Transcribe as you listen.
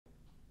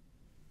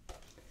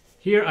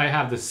Here I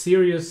have the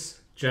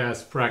Serious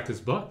Jazz Practice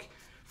Book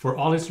for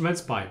All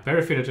Instruments by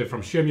Barry Finnerty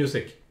from Sheer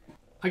Music.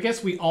 I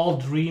guess we all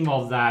dream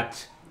of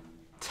that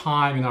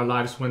time in our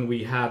lives when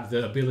we have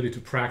the ability to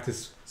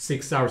practice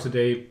 6 hours a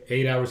day,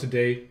 8 hours a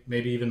day,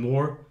 maybe even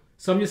more.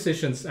 Some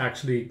musicians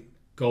actually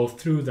go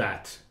through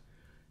that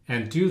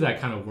and do that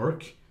kind of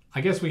work.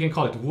 I guess we can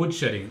call it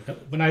woodshedding.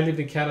 When I lived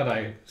in Canada,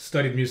 I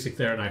studied music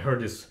there and I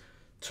heard this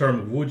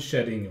term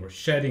woodshedding or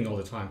shedding all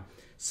the time.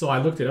 So I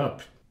looked it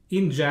up.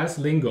 In jazz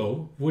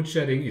lingo,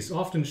 woodshedding is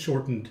often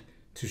shortened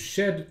to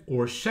shed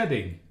or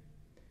shedding.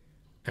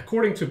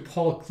 According to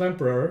Paul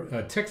Klemperer,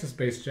 a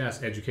Texas-based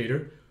jazz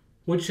educator,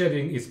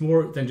 woodshedding is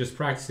more than just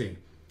practicing.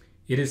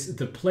 It is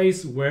the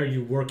place where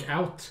you work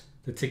out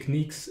the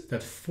techniques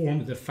that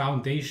form the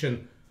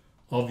foundation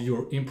of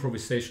your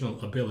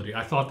improvisational ability.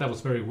 I thought that was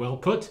very well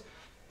put.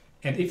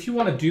 And if you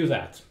want to do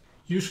that,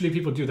 usually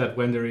people do that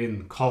when they're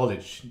in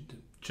college,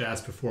 jazz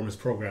performance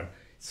program.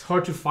 It's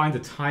hard to find the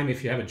time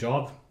if you have a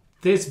job.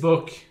 This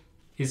book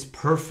is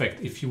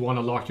perfect if you want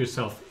to lock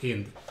yourself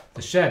in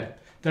the shed.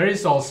 There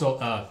is also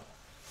a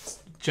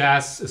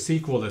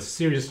sequel, a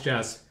Serious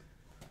Jazz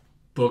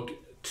Book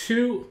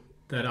 2,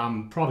 that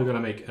I'm probably going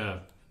to make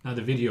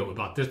another video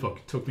about this book.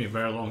 It took me a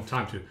very long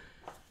time to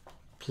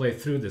play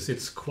through this.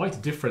 It's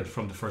quite different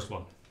from the first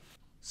one.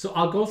 So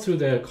I'll go through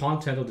the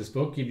content of this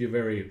book, give you a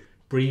very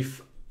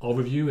brief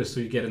overview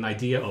so you get an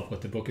idea of what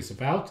the book is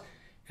about.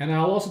 And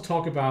I'll also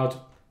talk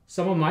about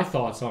some of my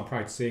thoughts on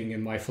practicing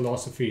and my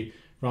philosophy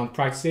around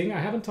practicing. I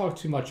haven't talked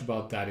too much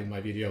about that in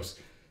my videos,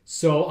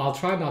 so I'll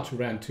try not to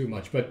rant too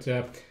much, but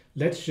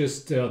let's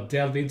just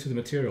delve into the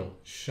material,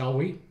 shall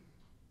we?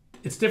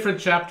 It's different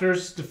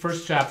chapters. The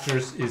first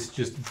chapters is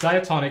just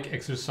diatonic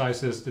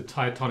exercises, the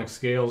diatonic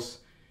scales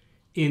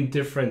in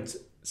different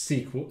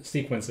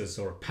sequences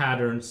or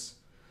patterns.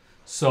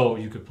 So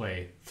you could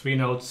play 3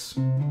 notes,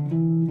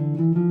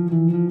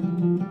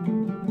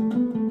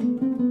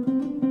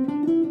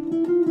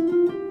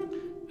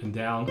 and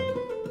down.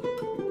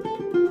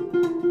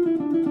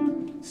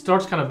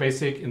 Starts kind of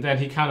basic, and then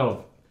he kind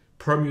of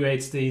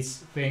permeates these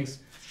things.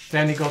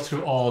 Then he goes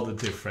through all the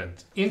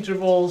different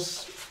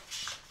intervals.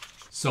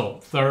 So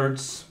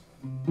thirds,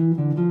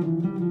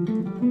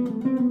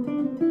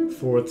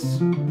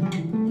 fourths,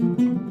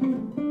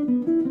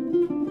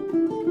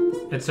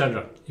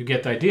 etc. You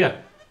get the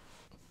idea.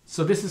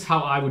 So this is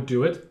how I would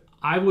do it.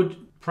 I would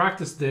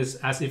practice this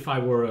as if I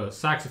were a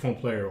saxophone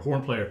player or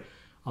horn player.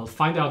 I'll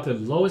find out the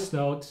lowest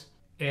note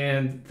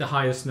and the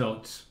highest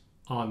note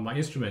on my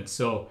instrument.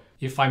 So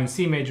if I'm in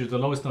C major, the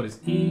lowest note is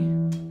E,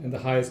 and the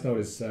highest note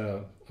is,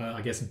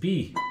 I guess,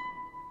 B.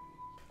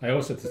 I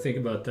also have to think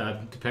about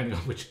that depending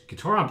on which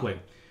guitar I'm playing.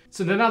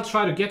 So then I'll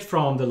try to get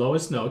from the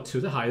lowest note to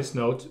the highest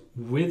note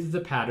with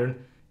the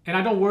pattern. And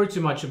I don't worry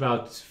too much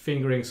about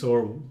fingerings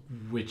or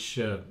which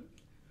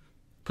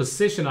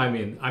position I'm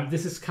in.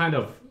 This is kind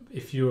of,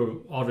 if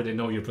you already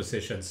know your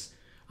positions,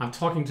 I'm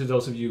talking to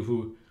those of you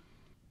who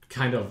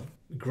kind of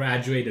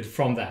graduated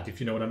from that, if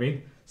you know what I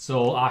mean.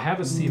 So I have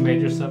a C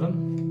major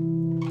 7.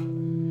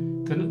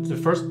 Then the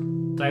first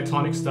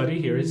diatonic study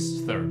here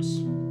is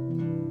thirds.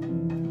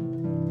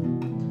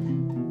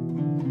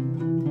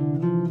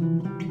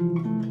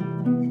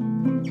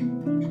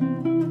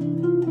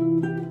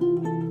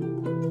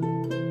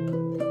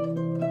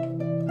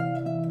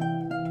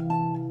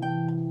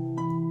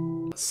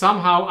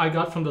 Somehow I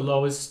got from the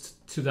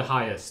lowest to the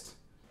highest.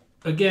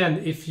 Again,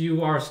 if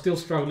you are still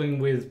struggling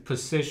with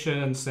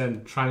positions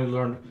and trying to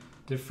learn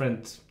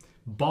different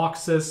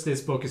boxes, this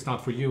book is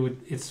not for you.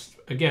 It's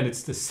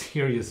the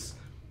Serious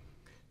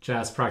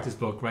Jazz Practice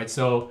Book, right?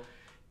 So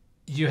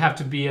you have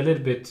to be a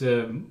little bit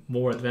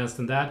more advanced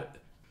than that.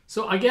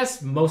 So I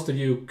guess most of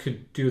you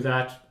could do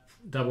that.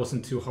 That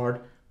wasn't too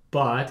hard.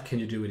 But can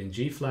you do it in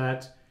G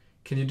flat?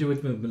 Can you do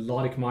it with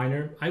melodic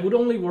minor? I would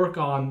only work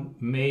on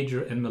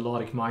major and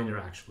melodic minor,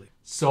 actually.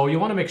 So you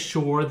want to make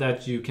sure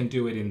that you can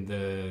do it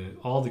in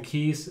all the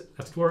keys,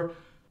 as it were.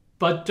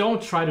 But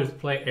don't try to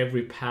play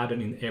every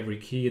pattern in every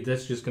key.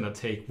 That's just going to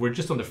take... We're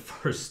just on the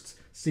first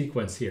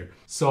sequence here.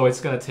 So it's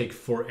going to take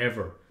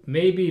forever.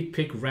 Maybe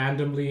pick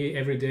randomly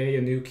every day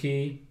a new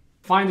key.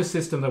 Find a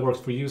system that works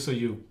for you so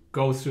you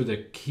go through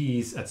the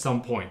keys at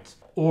some point.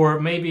 Or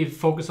maybe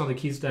focus on the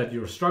keys that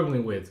you're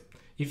struggling with.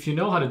 If you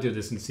know how to do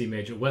this in C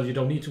major, well, you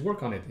don't need to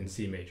work on it in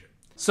C major.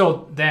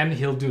 So then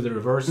he'll do the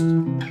reversed,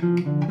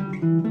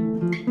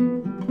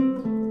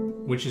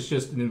 which is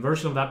just an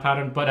inversion of that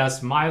pattern. But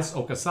as Miles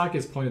Okazaki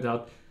has pointed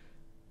out,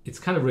 it's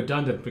kind of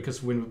redundant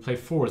because when we play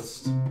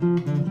fourths,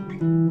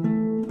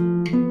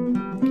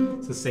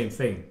 it's the same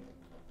thing.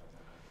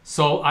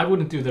 So I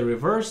wouldn't do the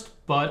reversed,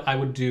 but I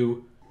would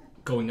do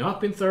going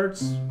up in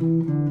thirds,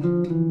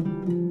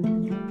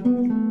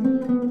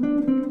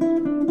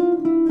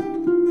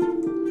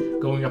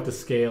 going up the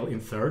scale in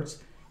thirds,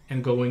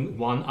 and going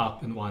 1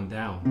 up and 1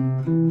 down.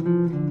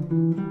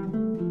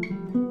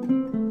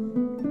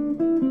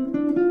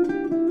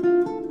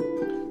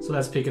 So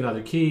let's pick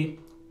another key,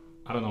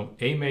 I don't know,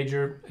 A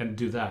major, and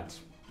do that.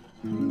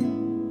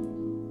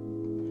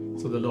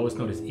 So the lowest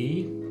note is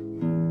E.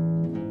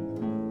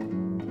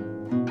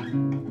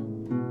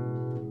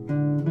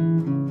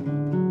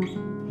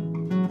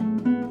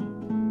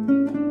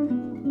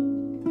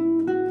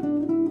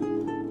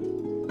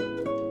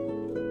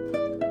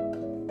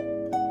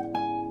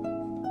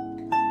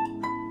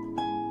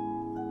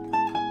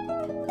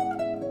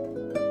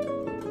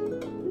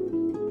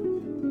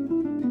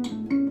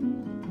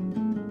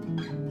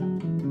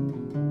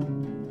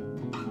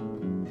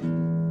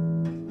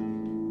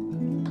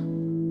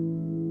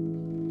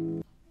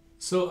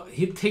 So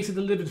he takes it a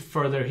little bit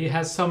further. He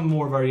has some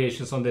more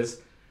variations on this.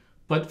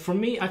 But for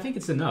me, I think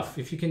it's enough.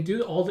 If you can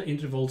do all the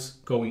intervals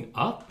going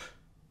up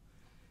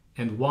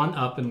and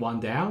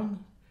one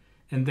down,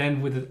 and then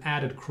with an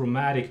added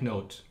chromatic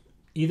note,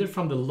 either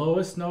from the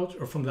lowest note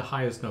or from the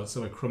highest note.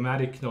 So a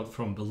chromatic note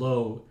from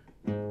below.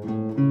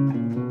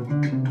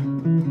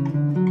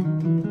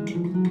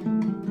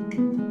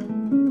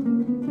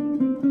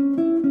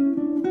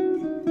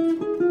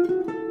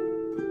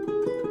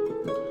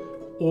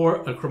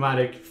 Or a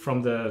chromatic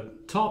from the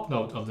top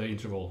note of the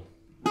interval.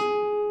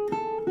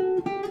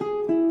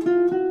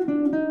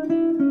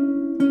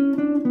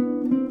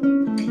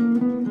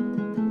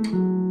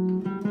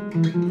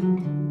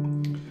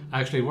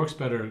 Actually, it works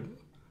better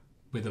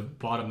with the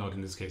bottom note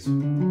in this case.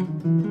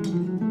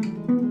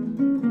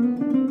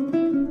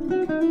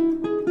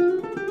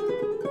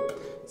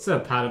 It's a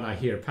pattern I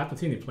hear Pat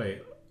Metheny play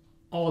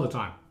all the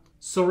time.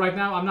 So right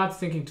now I'm not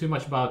thinking too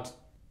much about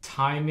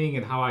timing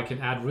and how I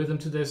can add rhythm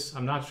to this.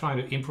 I'm not trying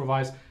to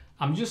improvise.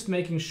 I'm just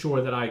making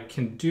sure that I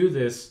can do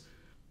this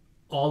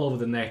all over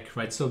the neck,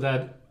 right? So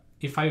that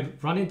if I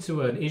run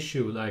into an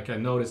issue, like I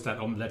noticed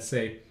that, let's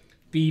say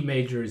B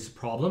major is a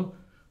problem,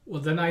 well,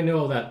 then I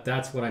know that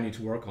that's what I need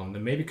to work on.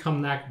 Then maybe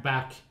come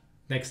back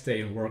next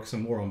day and work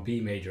some more on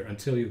B major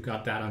until you've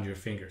got that under your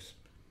fingers.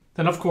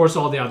 Then, of course,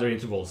 all the other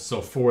intervals.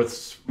 So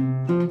fourths,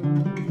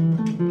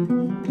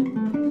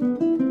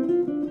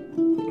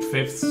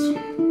 fifths,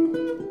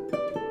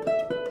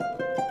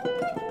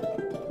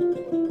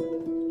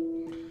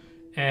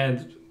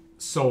 and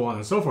so on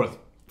and so forth.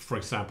 For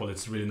example,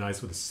 it's really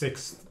nice with the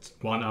sixth,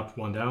 one up,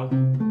 one down.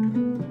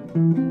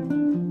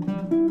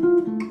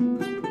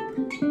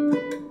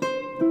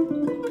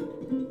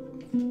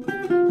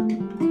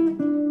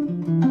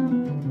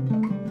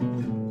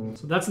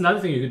 That's another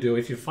thing you could do.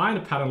 If you find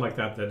a pattern like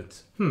that,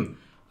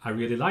 I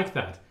really like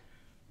that.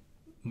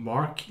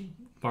 Mark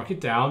it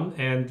down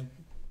and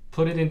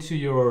put it into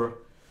your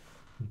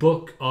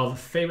book of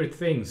favorite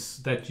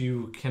things that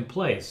you can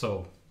play.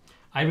 So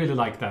I really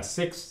like that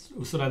sixth.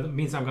 So that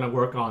means I'm going to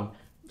work on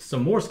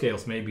some more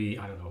scales. Maybe,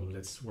 I don't know,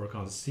 let's work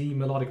on C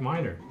melodic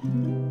minor.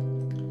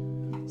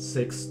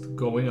 Sixth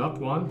going up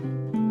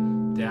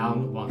one,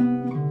 down one.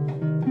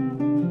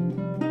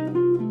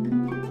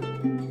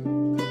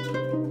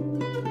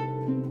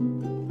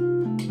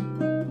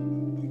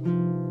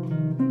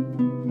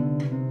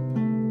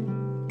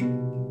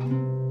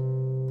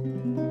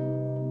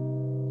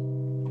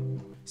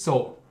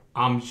 So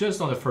I'm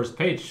just on the first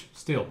page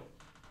still.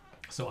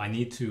 So I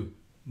need to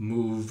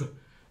move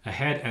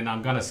ahead and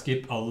I'm gonna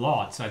skip a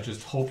lot. So I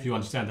just hope you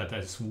understand that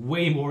there's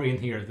way more in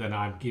here than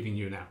I'm giving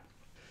you now.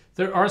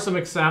 There are some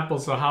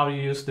examples of how to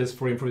use this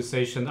for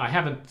improvisation. I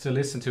haven't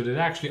listened to it. There are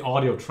actually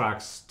audio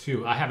tracks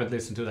too. I haven't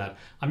listened to that.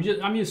 I'm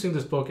using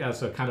this book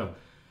as a kind of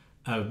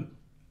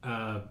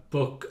a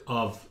book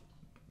of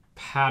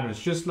patterns,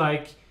 just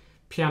like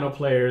piano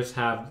players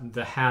have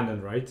the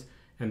Hanon, right?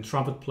 And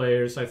trumpet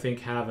players, I think,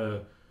 have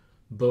a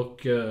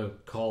book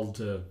called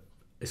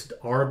is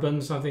it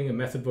Arban something, a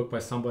method book by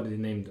somebody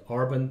named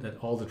Arban that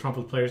all the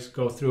trumpet players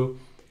go through.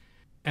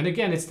 And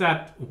again, it's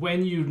that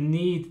when you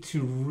need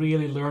to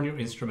really learn your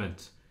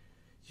instrument,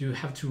 you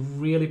have to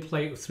really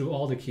play through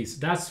all the keys.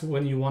 That's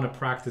when you want to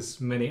practice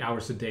many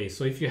hours a day.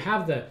 So if you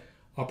have the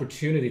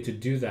opportunity to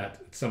do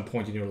that at some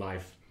point in your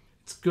life,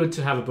 it's good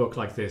to have a book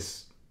like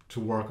this to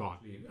work on.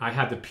 I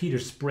had the Peter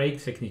Sprague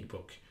technique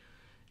book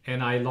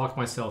and I locked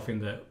myself in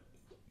the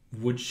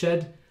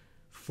woodshed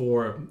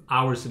for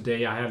hours a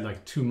day. I had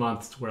like 2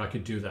 months where I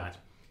could do that.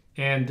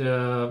 And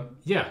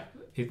yeah,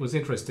 it was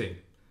interesting.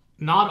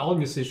 Not all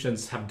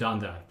musicians have done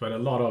that, but a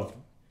lot of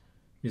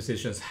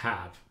musicians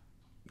have.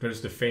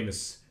 There's the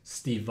famous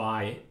Steve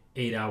Vai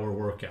 8-hour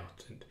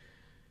workout. And,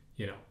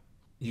 you know,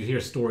 you hear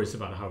stories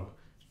about how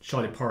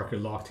Charlie Parker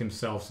locked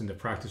himself in the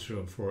practice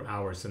room for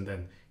hours and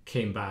then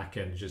came back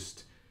and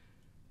just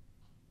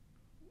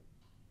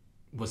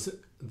was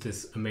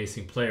this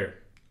amazing player.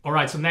 All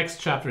right, so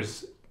next chapter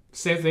is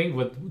same thing,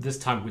 with this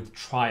time with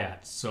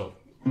triads. So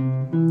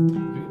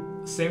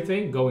same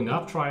thing, going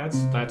up triads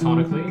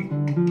diatonically.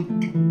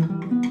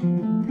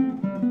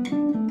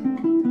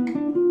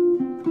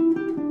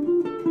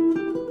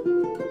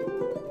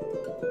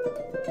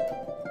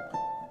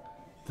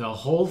 The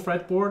whole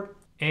fretboard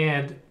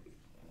and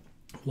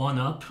one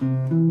up,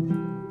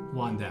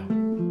 one down.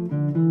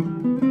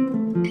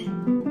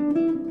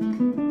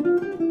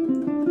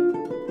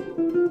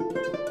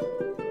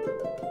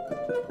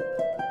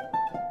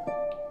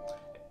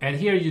 And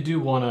here you do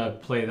want to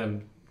play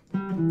them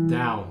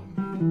down.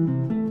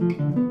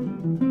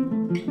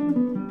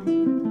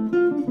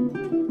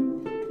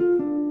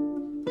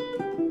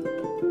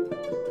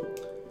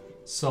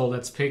 So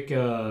let's pick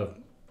a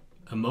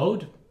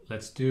mode.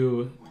 Let's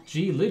do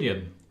G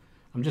Lydian.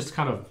 I'm just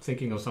kind of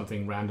thinking of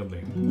something randomly.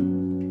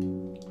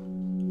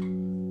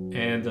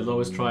 And the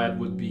lowest triad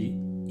would be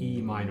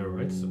E minor,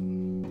 right? So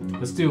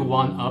let's do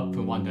one up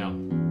and one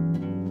down.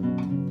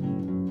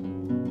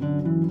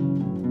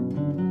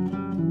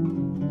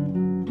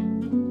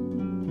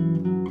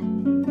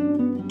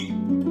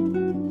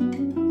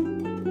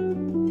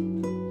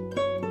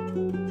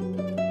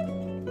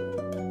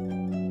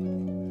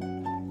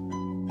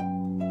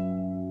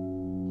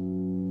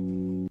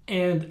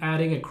 and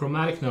adding a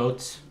chromatic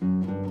note.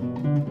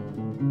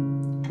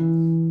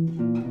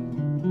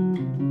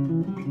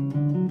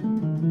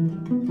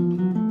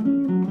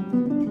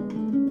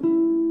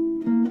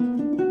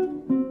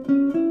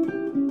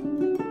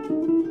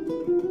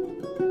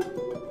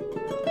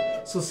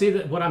 So see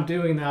that what I'm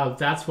doing now,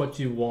 that's what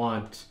you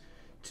want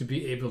to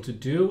be able to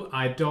do.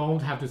 I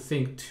don't have to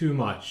think too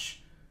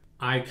much.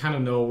 I kind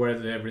of know where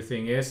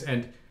everything is,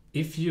 and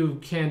if you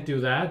can't do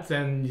that,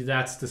 then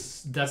that's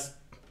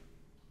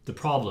the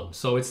problem.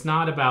 So it's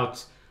not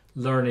about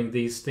learning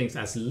these things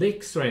as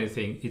licks or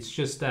anything. It's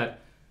just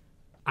that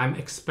I'm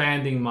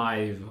expanding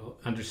my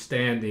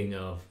understanding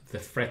of the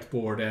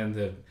fretboard and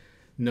the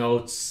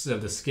notes,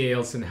 the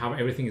scales, and how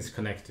everything is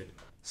connected.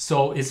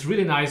 So it's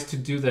really nice to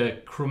do the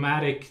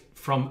chromatic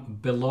from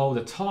below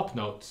the top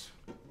notes.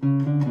 I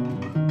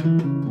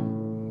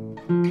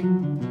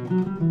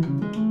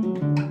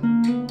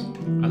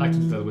like to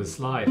do that with a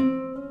slide.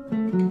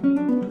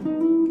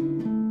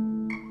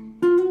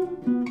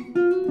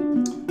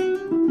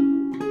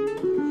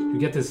 You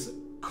get this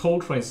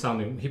Coltrane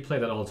sounding. He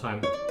played that all the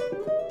time.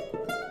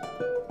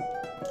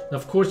 Now,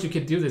 of course, you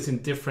could do this in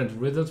different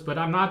rhythms, but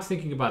I'm not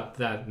thinking about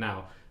that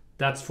now.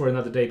 That's for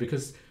another day,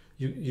 because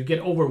you get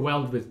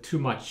overwhelmed with too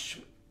much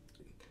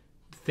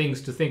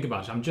things to think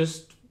about. I'm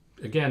just,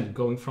 again,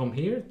 going from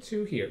here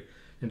to here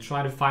and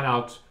trying to find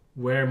out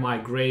where my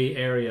gray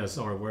areas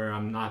are, where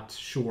I'm not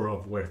sure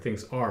of where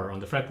things are on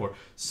the fretboard.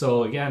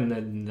 So again,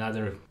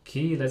 another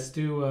key. Let's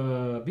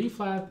do B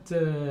flat.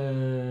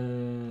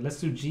 Let's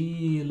do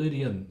G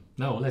Lydian.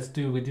 No,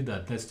 we did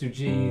that. Let's do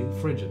G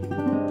Phrygian.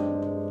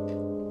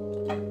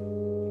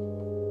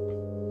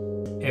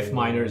 F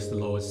minor is the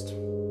lowest.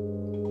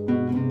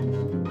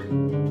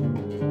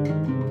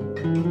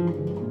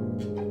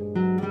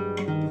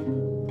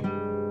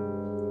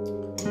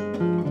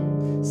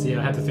 See,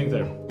 I had to think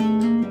there.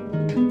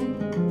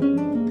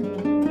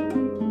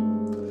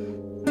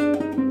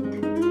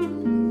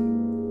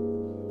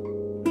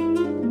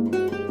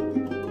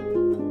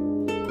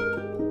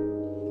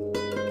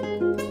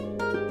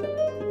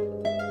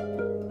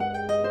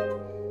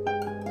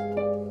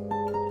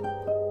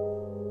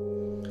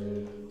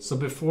 So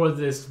before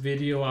this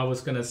video, I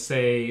was gonna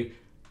say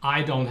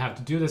I don't have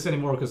to do this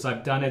anymore because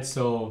I've done it,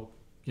 so,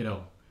 you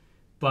know.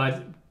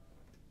 But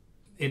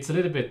it's a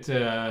little bit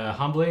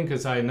humbling,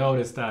 because I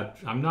noticed that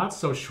I'm not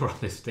so sure on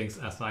these things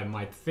as I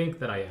might think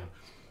that I am.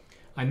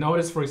 I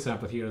noticed, for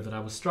example, here that I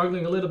was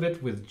struggling a little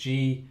bit with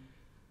G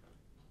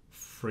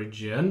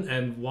Phrygian,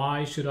 and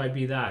why should I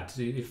be that?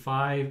 If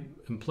I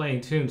am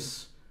playing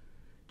tunes,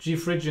 G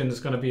Phrygian is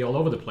going to be all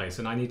over the place,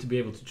 and I need to be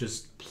able to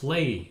just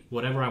play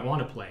whatever I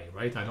want to play,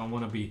 right? I don't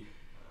want to be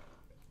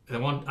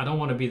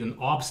an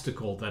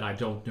obstacle that I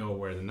don't know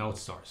where the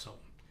notes are. So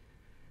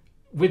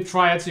with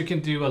triads, you can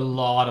do a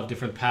lot of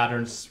different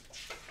patterns.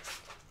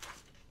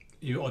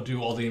 You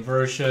do all the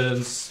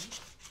inversions.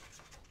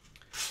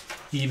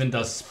 He even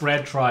does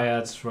spread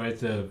triads,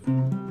 right?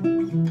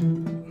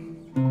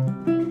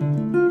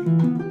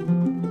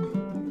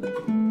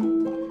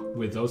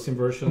 With those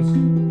inversions.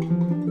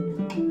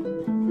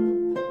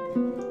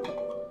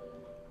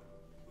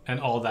 And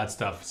all that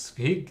stuff.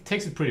 He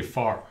takes it pretty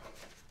far.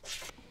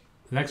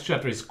 The next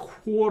chapter is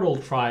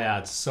chordal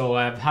triads. So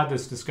I've had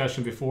this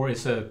discussion before.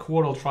 It's a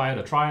chordal triad,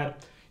 a triad.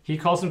 He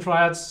calls them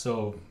triads,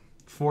 so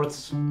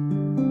fourths, C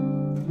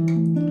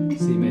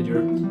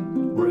major,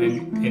 or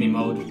any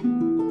mode.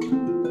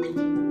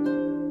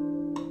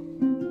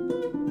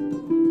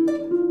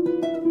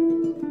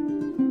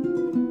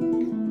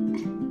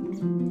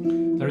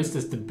 There is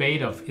this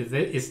debate of,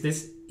 is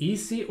this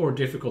easy or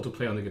difficult to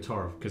play on the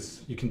guitar?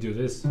 Because you can do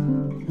this.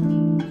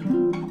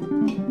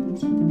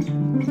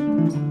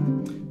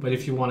 But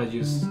if you want to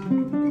use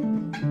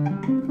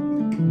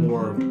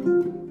more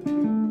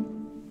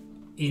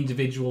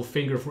individual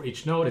finger for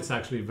each note, it's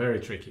actually very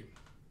tricky.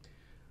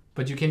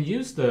 But you can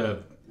use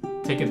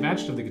take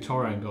advantage of the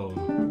guitar and go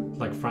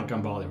like Frank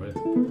Gambale, right?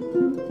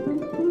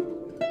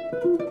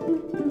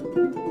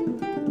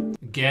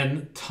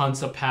 Again,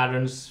 tons of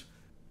patterns.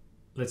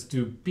 Let's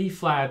do B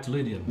flat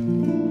Lydian.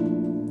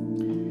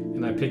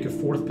 And I pick a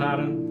fourth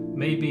pattern,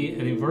 maybe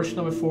an inversion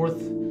of a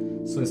fourth.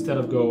 So instead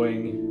of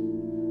going,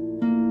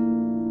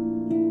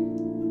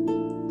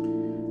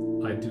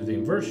 I do the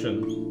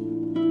inversion.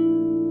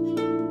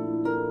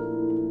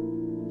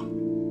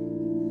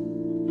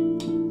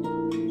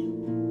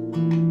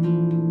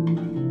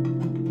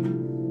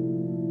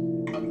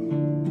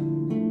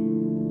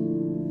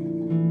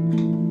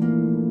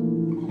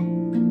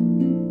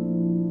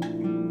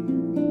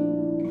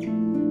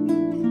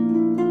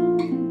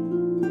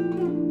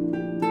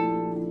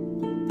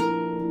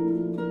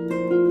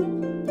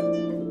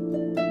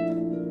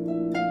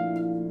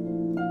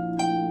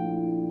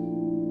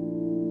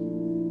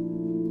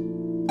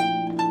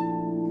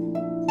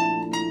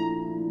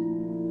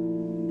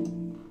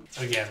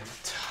 Again,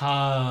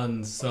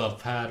 tons of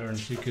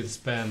patterns. You could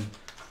spend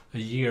a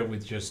year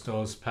with just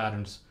those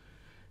patterns.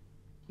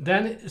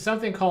 Then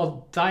something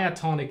called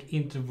diatonic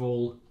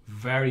interval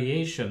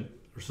variation,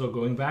 So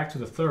going back to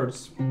the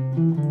thirds,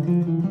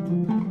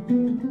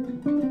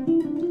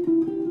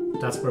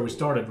 that's where we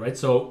started, right?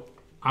 So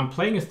I'm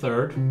playing a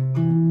third,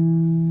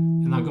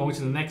 and I'm going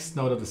to the next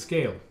note of the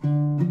scale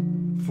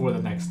for the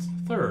next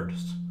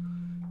thirds,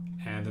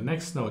 and the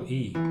next note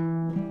E.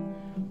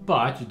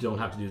 But you don't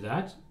have to do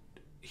that.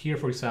 Here,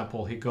 for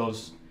example, he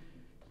goes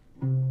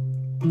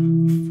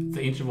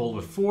the interval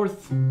of a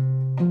fourth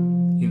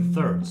in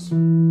thirds.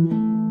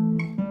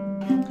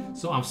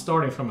 So I'm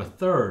starting from a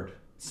third.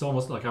 It's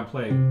almost like I'm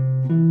playing,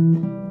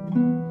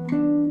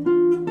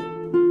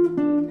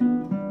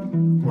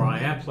 where I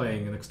am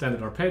playing an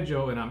extended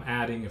arpeggio and I'm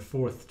adding a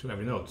fourth to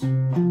every note.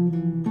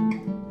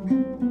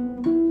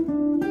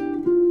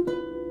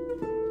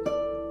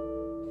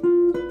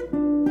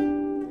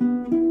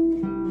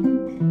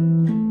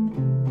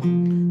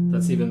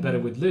 That's even better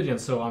with Lydian,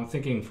 so I'm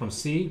thinking from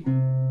C,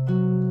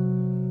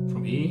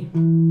 from E,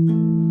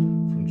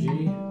 from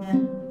G,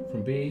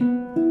 from B,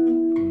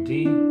 from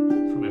D,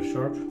 from F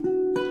sharp,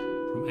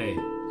 from A,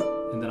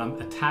 and then I'm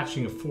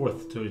attaching a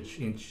fourth to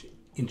each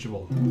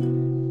interval.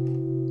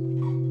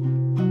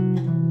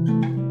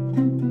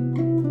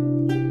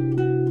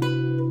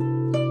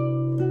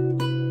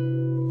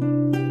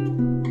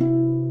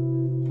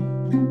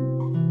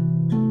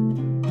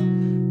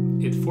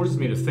 It forces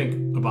me to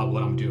think about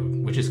what I'm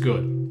doing, which is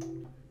good.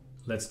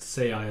 Let's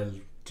say I'll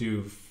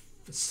do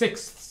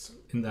sixths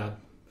in that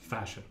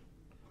fashion.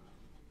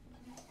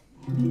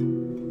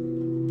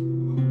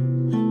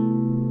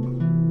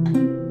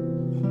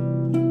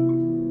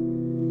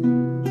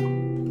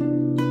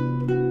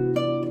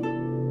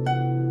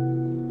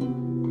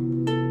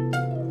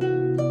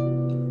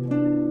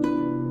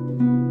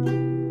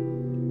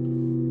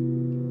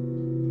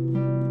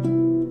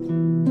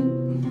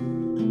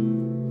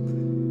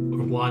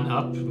 Or one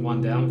up,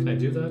 one down, can I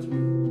do that?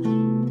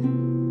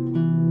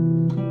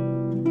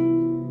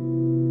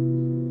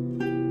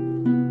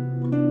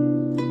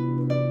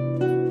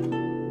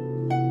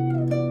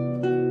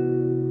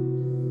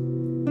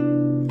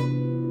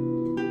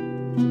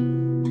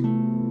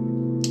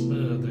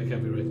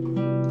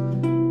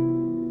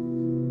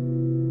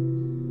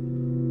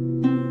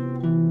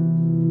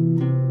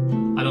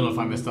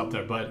 Up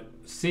there, but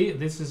see,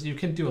 this is, you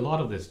can do a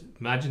lot of this.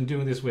 Imagine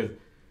doing this with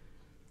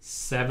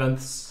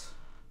sevenths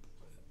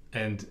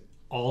and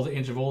all the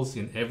intervals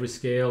in every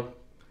scale.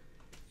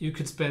 You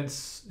could spend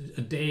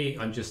a day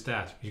on just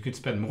that. You could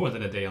spend more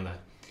than a day on that.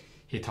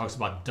 He talks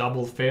about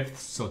double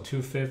fifths, so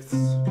 2/5.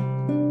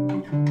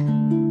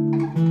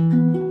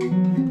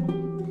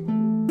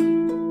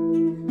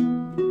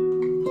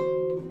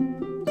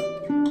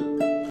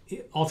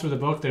 All through the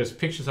book there's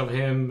pictures of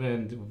him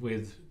and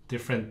with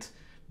different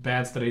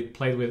bands that he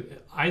played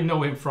with. I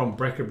know him from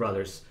Brecker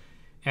Brothers,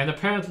 and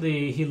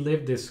apparently he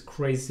lived this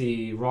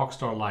crazy rock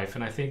star life,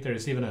 and I think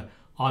there's even an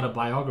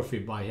autobiography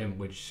by him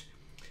which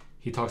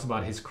he talks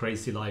about his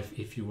crazy life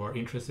if you are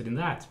interested in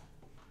that.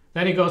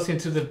 Then he goes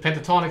into the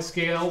pentatonic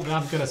scale.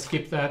 I'm gonna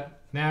skip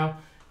that now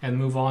and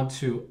move on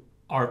to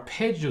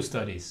arpeggio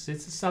studies.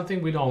 It's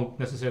something we don't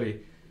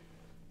necessarily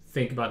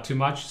think about too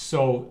much.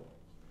 So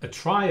a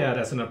triad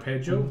as an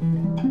arpeggio,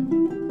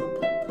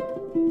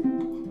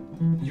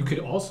 you could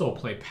also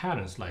play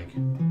patterns like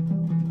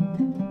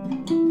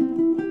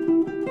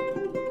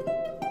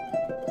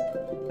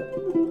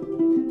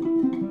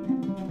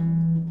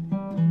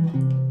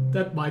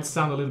that. Might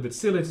sound a little bit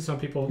silly to some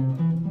people,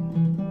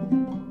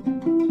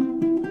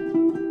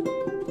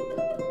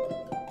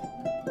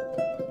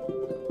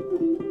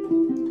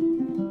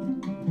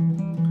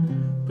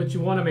 but you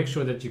want to make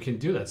sure that you can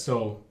do that.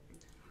 So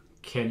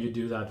can you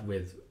do that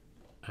with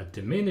a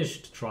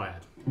diminished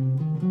triad?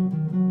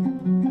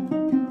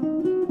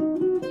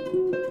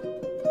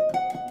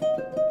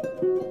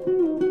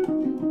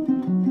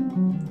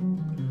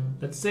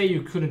 Let's say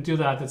you couldn't do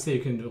that. Let's say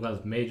you can do,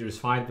 well, major is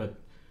fine, but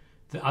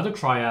the other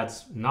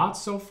triads not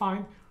so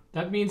fine.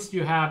 That means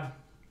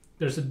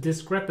there's a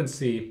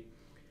discrepancy,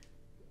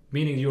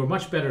 meaning you're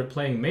much better at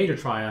playing major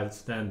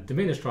triads than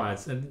diminished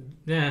triads, and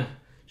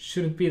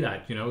shouldn't be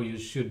that. You know, it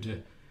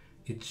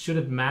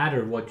shouldn't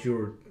matter what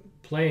you're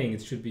playing.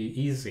 It should be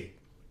easy.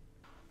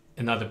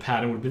 Another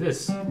pattern would be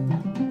this.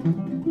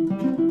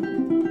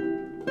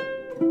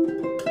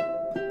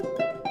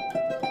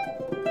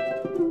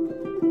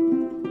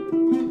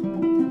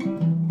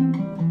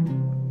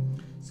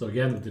 So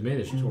again,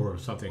 diminished or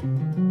something.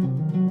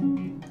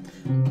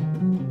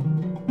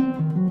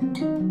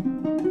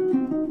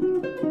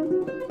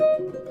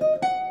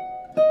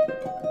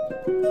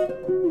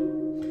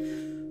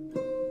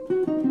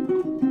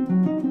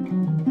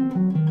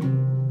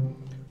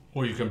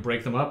 Or you can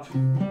break them up.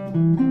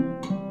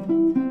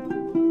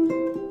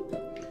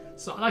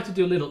 So I like to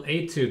do little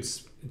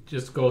etudes,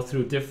 just go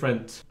through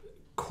different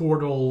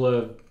chord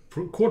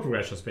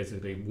progressions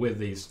basically with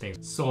these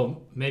things.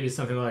 So maybe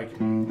something like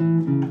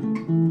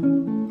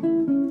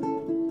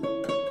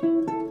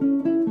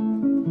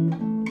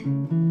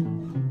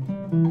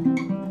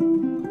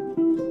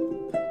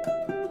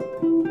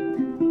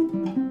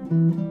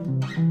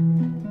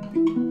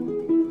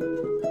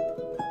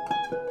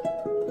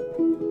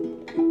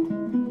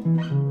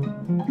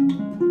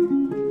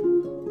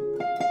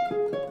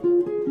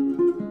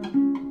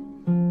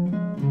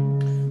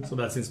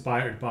that's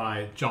inspired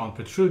by John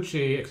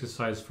Petrucci,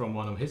 exercise from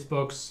one of his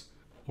books.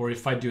 Or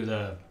if I do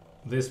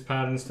this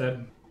pattern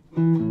instead.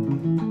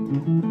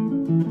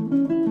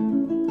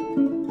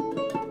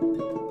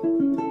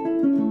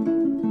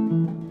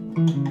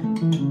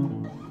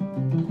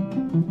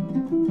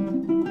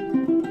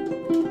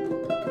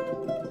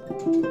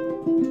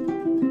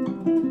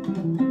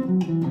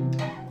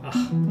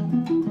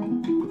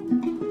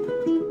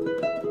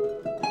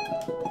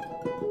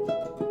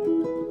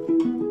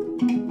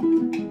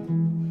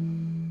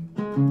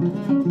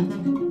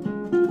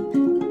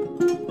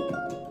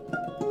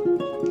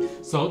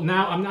 So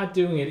now I'm not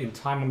doing it in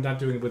time, I'm not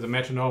doing it with a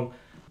metronome.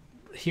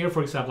 Here,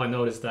 for example, I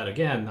noticed that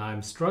again,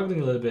 I'm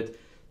struggling a little bit.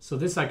 So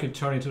this I could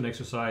turn into an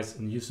exercise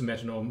and use the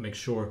metronome, make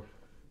sure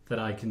that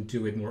I can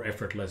do it more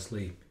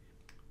effortlessly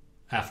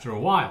after a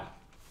while.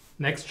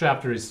 Next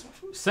chapter is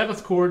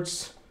 7th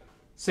chords.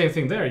 Same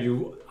thing there.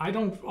 I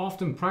don't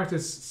often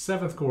practice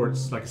 7th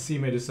chords like a C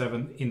major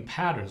 7 in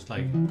patterns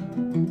like.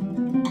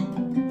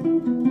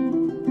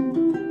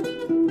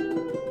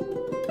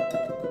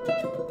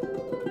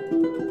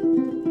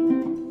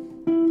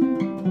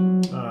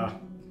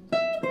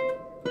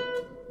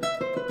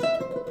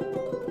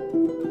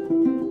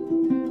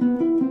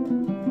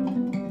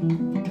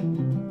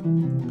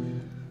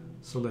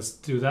 So let's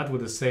do that with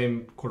the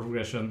same chord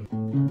progression.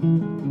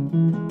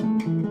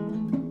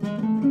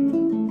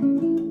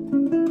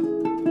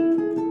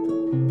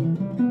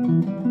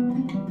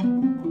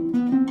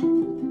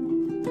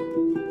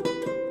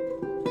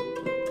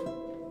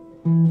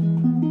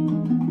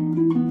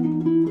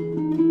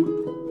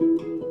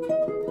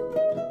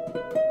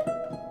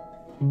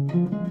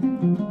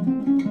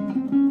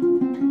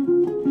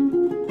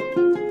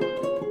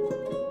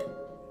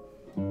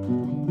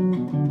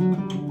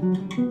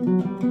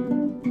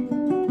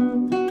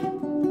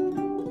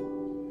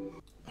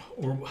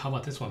 Or how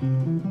about this one?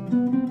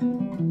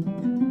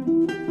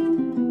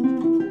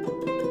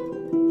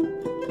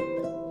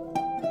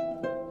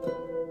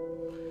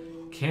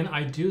 Can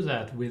I do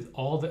that with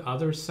all the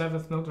other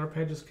 7th note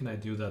arpeggios? Can I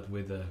do that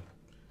with a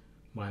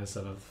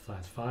 -7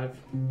 flat 5?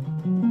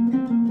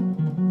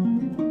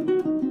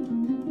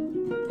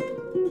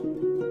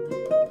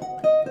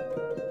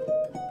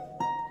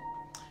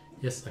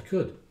 Yes, I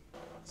could.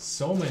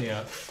 So many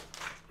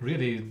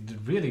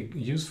really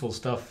useful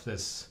stuff.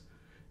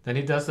 Then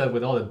he does that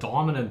with all the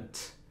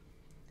dominant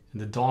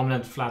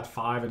flat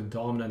 5 and the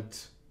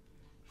dominant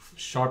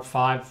sharp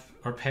 5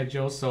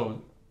 arpeggios.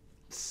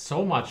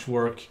 So much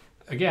work.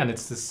 Again,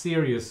 it's the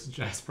serious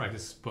jazz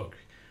practice book.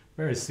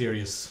 Very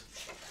serious.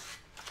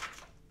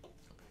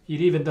 He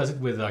even does it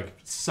with like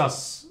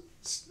sus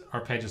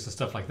arpeggios and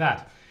stuff like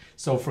that.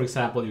 So for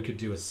example, you could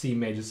do a C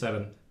major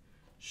 7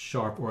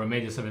 sharp or a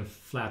major 7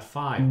 flat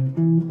 5.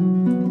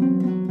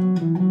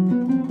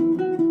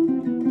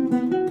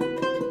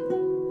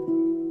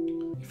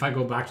 If I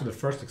go back to the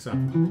first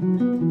example.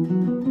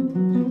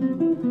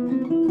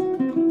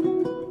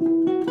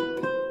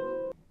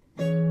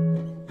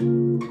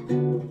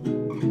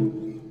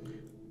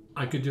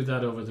 I could do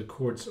that over the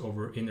chords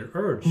over inner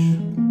urge.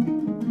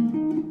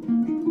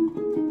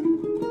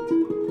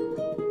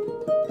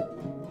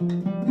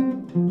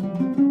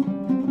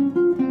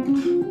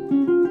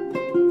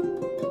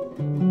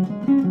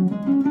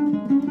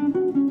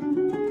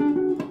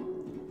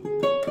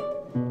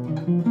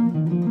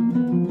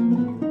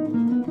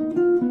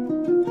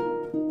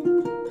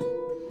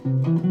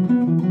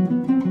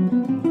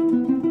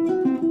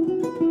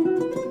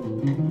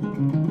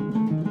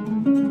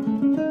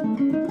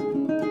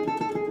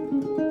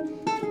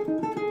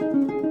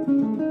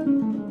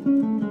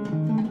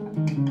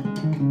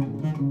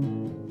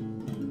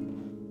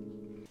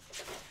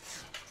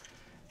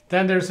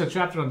 Then there's a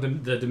chapter on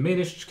the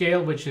diminished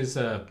scale, which is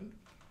a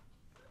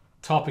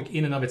topic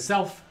in and of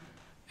itself.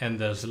 And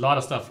there's a lot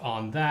of stuff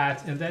on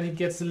that. And then it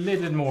gets a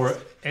little bit more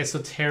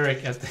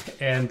esoteric at the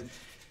end.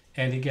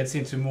 And he gets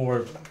into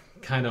more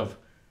kind of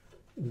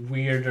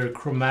weirder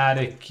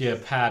chromatic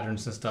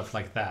patterns and stuff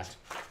like that.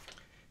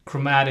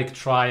 Chromatic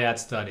triad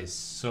studies.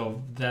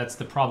 So that's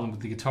the problem with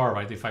the guitar,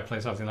 right? If I play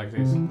something like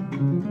this.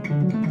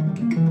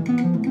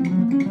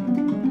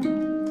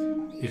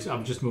 If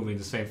I'm just moving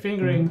the same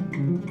fingering,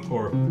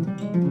 or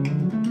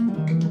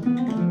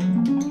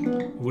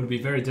it would be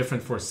very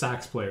different for a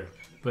sax player.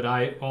 But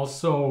I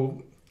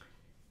also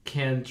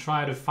can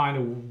try to find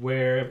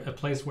a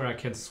place where I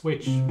can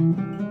switch.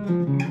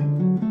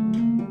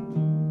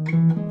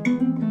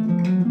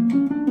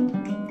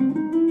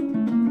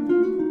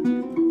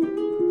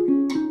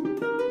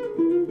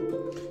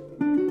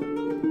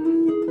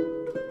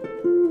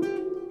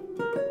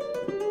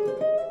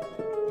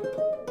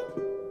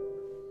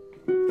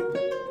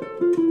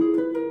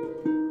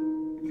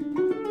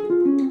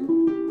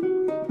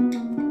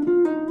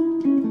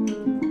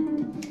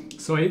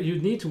 So you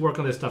need to work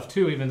on this stuff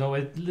too, even though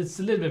it's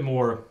a little bit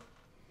more,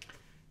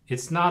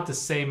 it's not the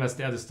same as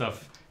the other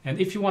stuff. And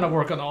if you want to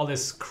work on all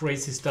this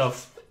crazy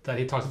stuff that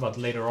he talks about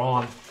later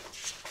on,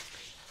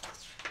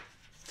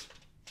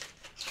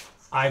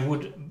 I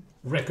would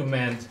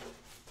recommend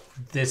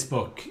this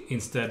book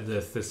instead,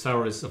 the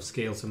Thesaurus of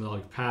Scales and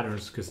Melodic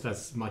Patterns, because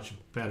that's much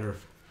better.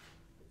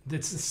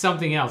 It's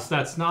something else.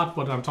 That's not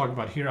what I'm talking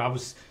about here. I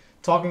was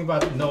talking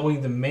about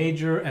knowing the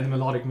major and the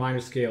melodic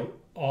minor scale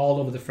all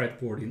over the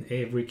fretboard in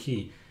every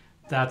key.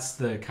 That's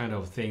the kind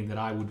of thing that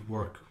I would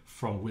work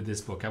from with this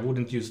book. I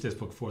wouldn't use this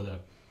book for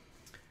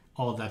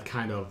all that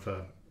kind of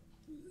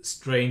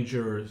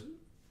stranger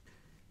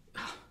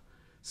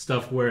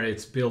stuff where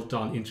it's built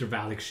on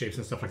intervallic shapes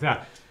and stuff like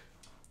that.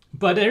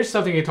 But there's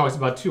something it talks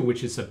about too,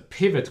 which is a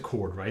pivot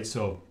chord, right?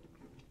 So,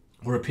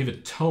 or a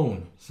pivot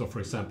tone. So for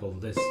example,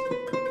 this.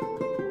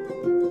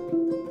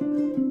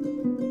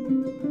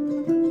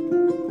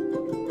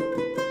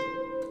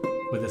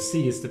 Where the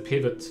C is the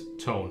pivot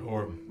tone,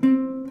 or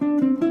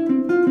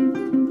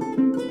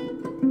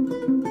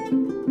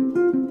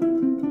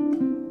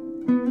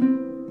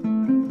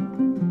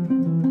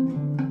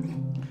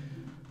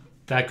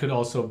that could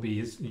also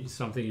be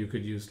something you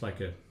could use,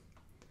 like a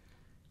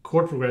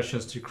chord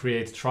progressions to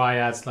create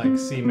triads, like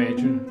C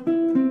major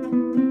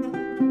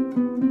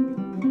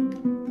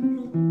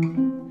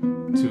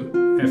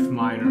to F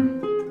minor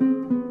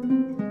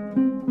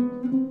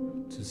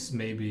to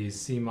maybe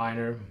C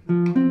minor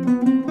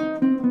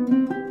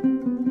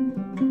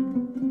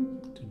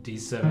to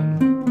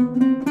D7.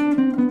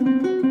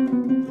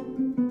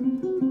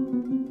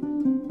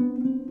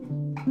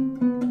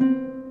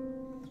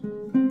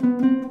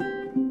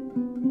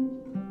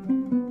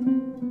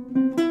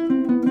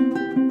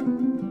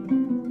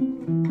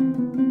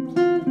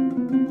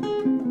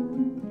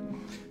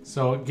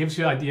 So it gives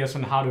you ideas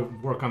on how to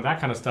work on that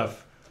kind of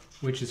stuff,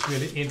 which is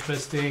really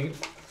interesting.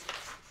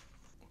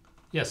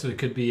 Yeah, so it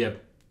could be a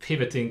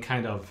pivoting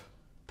kind of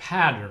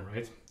pattern,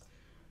 right?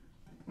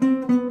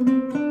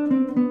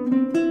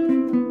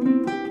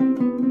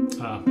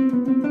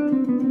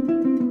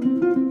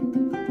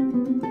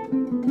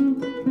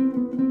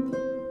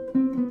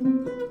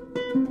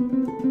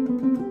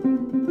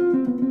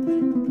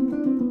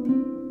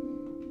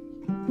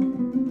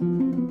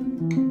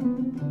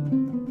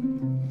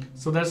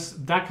 So there's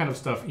that kind of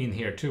stuff in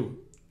here too,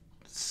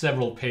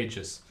 several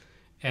pages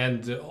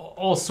and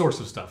all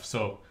sorts of stuff.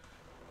 So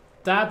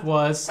that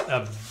was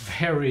a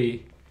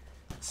very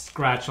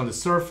scratch on the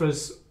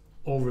surface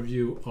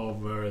overview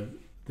of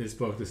this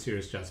book, the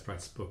Serious Jazz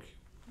Practice Book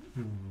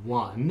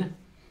 1.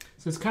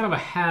 So it's kind of a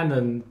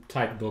Hanon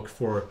type book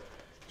for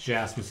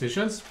jazz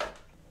musicians.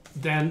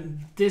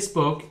 Then this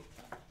book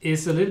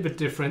is a little bit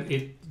different.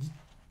 It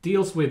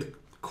deals with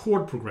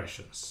chord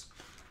progressions.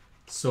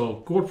 So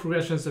chord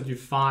progressions that you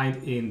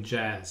find in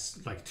jazz,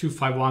 like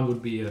 2-5-1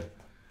 would be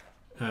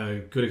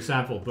a good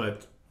example,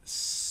 but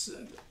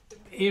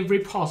every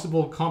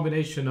possible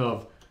combination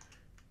of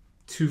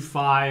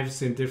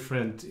 2-5s in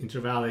different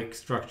intervallic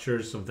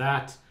structures of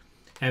that,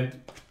 and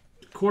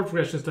chord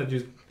progressions that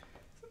you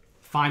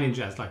find in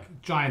jazz,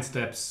 like giant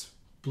steps,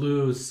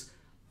 blues,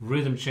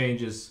 rhythm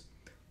changes,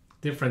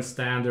 different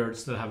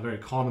standards that have very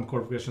common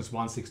chord progressions,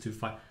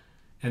 1-6-2-5,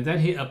 and then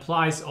he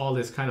applies all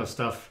this kind of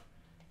stuff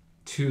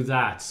to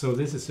that. So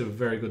this is a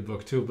very good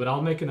book too, but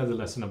I'll make another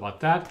lesson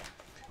about that.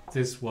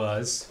 This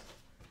was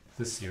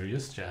the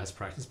Serious Jazz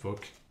Practice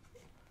Book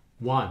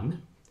 1.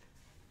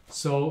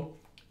 So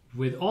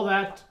with all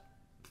that,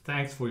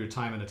 thanks for your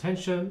time and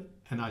attention,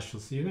 and I shall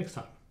see you next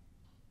time.